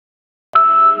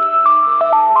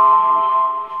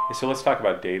So let's talk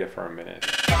about data for a minute.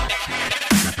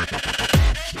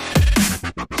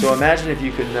 So imagine if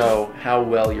you could know how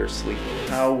well you're sleeping,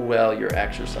 how well you're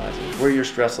exercising, where your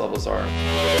stress levels are.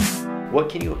 What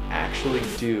can you actually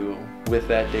do with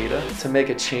that data to make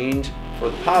a change for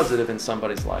the positive in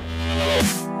somebody's life?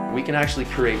 We can actually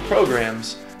create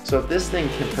programs, so if this thing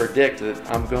can predict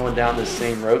that I'm going down the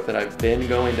same road that I've been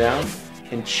going down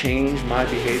and change my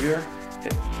behavior,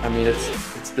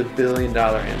 it's the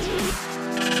billion-dollar answer.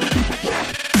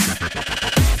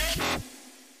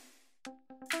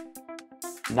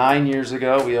 9 years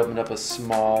ago, we opened up a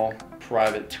small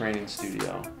private training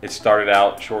studio. It started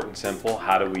out short and simple.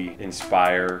 How do we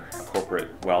inspire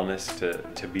corporate wellness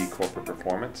to be corporate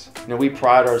performance? We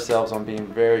pride ourselves on being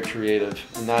very creative,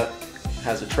 and that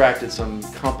has attracted some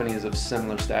companies of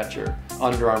similar stature,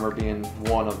 Under Armour being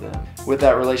one of them. With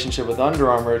that relationship with Under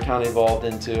Armour, it kind of evolved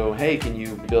into, hey, can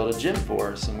you build a gym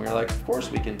for us? And we were like, of course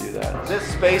we can do that. This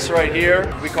space right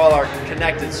here, we call our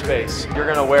connected space. You're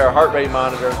gonna wear a heart rate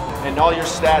monitor, and all your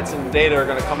stats and data are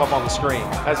gonna come up on the screen.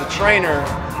 As a trainer,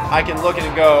 I can look at it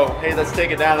and go, hey, let's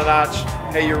take it down a notch.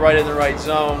 Hey, you're right in the right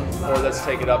zone, or let's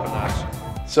take it up a notch.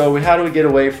 So how do we get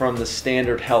away from the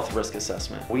standard health risk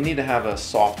assessment? We need to have a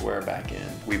software back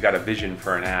end. We've got a vision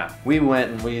for an app. We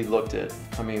went and we looked at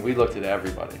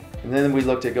everybody. And then we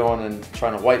looked at going and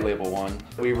trying to white label one.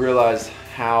 We realized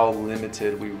how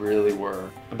limited we really were.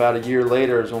 About a year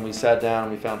later is when we sat down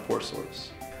and we found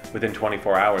ForSource. Within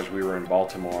 24 hours, we were in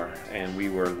Baltimore and we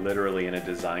were literally in a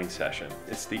design session.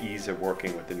 It's the ease of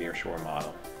working with the nearshore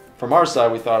model. From our side,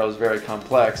 we thought it was very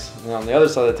complex. And on the other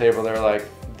side of the table, they were like,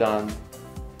 done.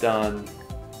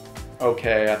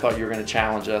 Okay, I thought you were going to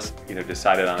challenge us.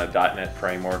 Decided on a .NET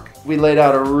framework. We laid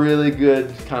out a really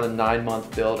good kind of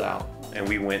 9-month build out. And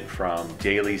we went from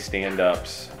daily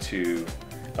stand-ups to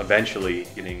eventually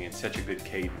getting in such a good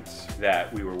cadence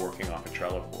that we were working off a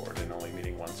Trello board and only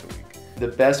meeting once a week. The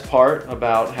best part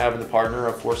about having the partner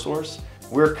of ForSource,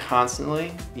 we're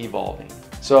constantly evolving.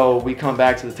 So we come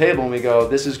back to the table and we go,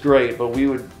 this is great, but we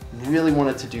would really want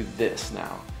it to do this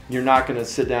now. You're not going to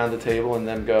sit down at the table and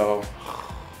then go,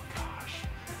 oh,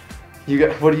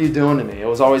 gosh, what are you doing to me? It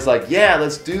was always like, yeah,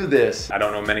 let's do this. I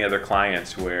don't know many other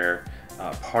clients where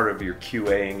part of your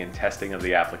QAing and testing of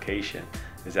the application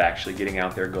is actually getting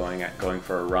out there, going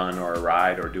for a run or a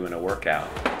ride or doing a workout.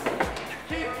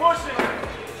 Keep pushing,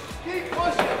 keep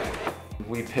pushing.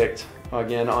 We picked,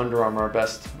 again, Under Armour, our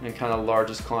best and kind of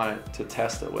largest client to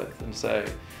test it with and say,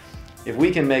 if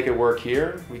we can make it work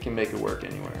here, we can make it work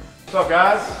anywhere. What's up,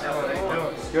 guys? How are you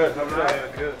doing?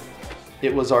 Good. Good.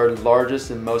 It was our largest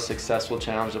and most successful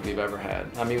challenge that we've ever had.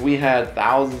 I mean, we had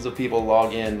thousands of people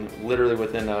log in literally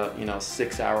within a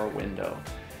 6-hour window.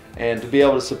 And to be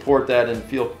able to support that and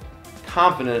feel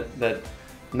confident that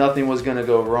nothing was going to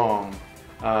go wrong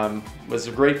was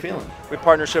a great feeling. We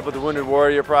partnership with the Wounded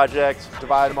Warrior Project,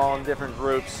 divide them all in different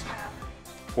groups.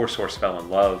 ForSource fell in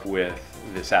love with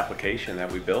this application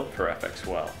that we built for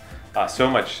FXWell. So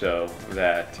much so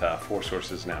that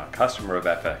ForSource is now a customer of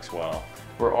FXWell.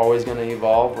 We're always going to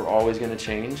evolve, we're always going to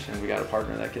change, and we got a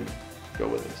partner that can go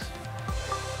with us.